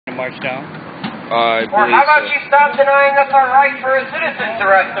marched out? I Or believe how about so. you stop denying us our right for a citizen to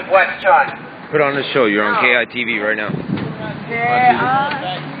rest of West China? Put on the show. You're on KITV right now.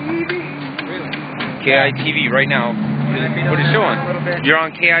 KITV right now. Put a show on. You're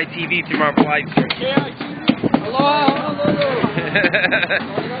on KITV through my live stream. Hello.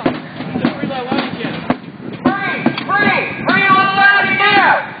 Free all Laddie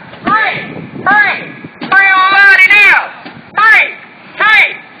now! Free all Laddie now! Free all Laddie now!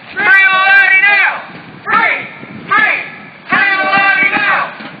 Free all Laddie now! Free all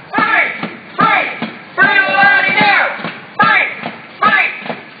Laddie now! Free all Laddie now!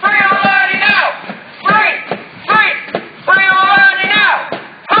 Free all Laddie now!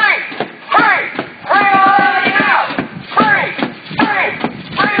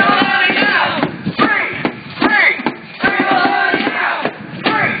 Free all Laddie now!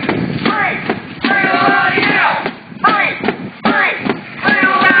 Free all Laddie now! Free!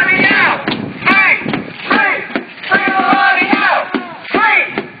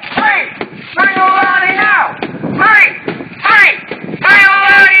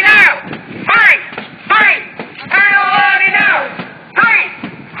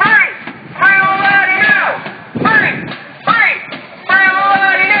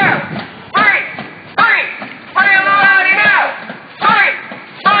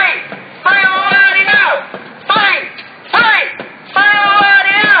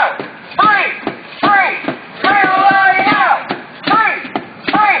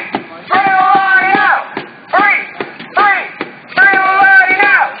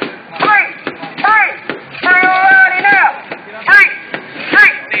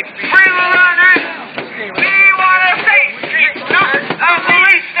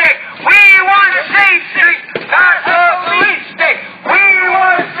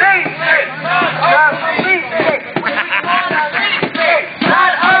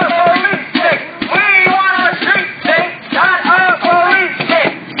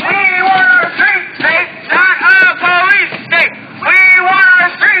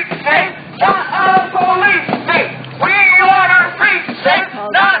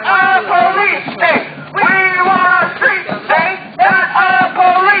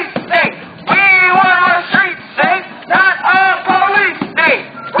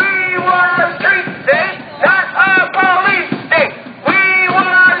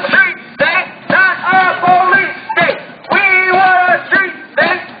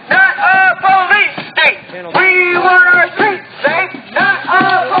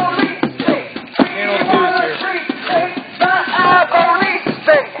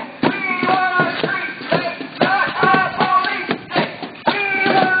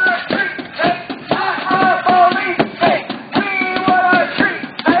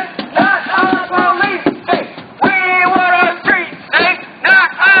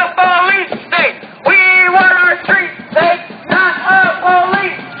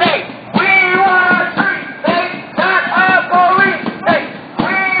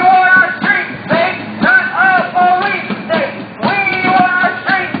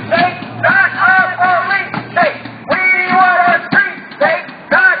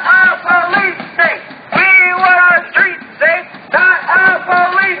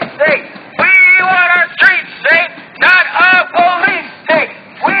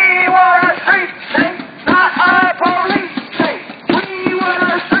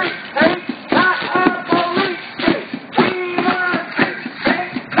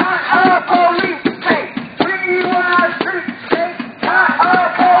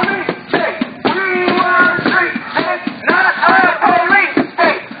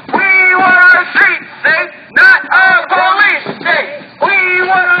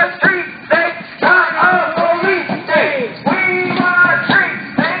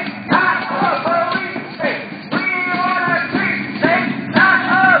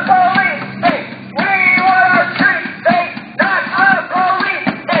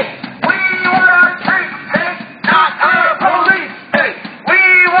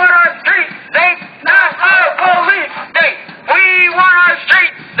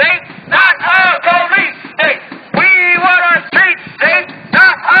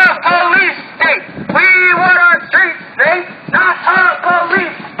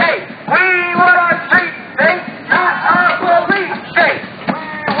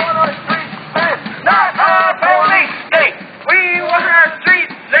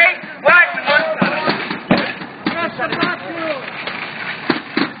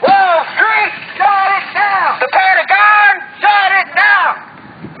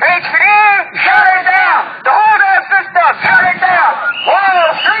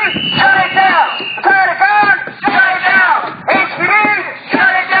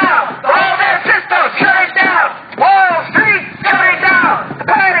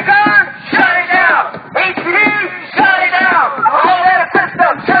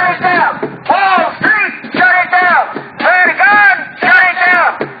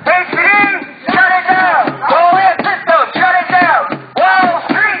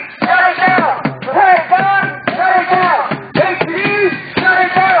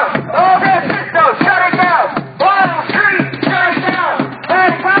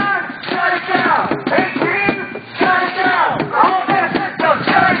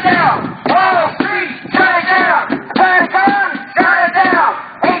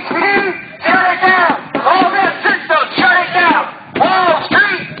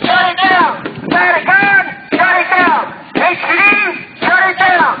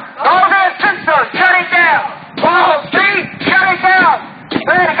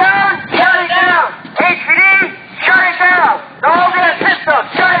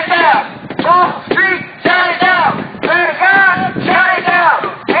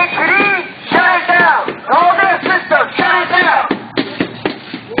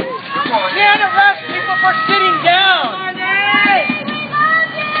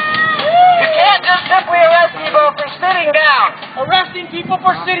 arresting people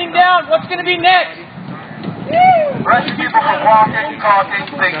for sitting down. What's going to be next? Arresting people for walking, talking,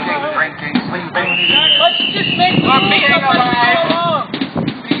 thinking, drinking, sleeping. Let's just make the rules being up as we go alive. along.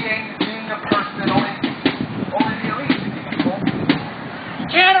 Being a person, only the elite people. You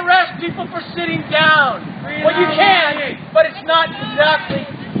can't arrest people for sitting down. Well, you can, but it's not exactly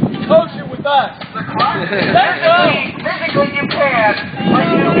kosher with us. Let's go. Physically you can, but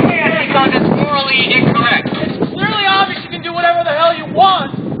you can't because it's morally incorrect. It's clearly obvious you can do whatever the hell you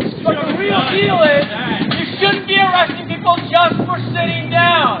want, but the real deal is you shouldn't be arresting people just for sitting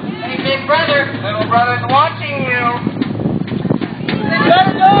down. Hey, big brother, little brother's watching you. Let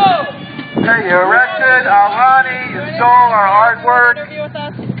her go. Hey, you arrested Alhani, you stole our artwork.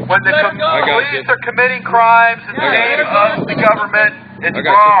 When the police are committing crimes in the name of the government, it's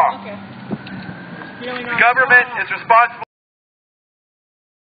wrong. The government is responsible.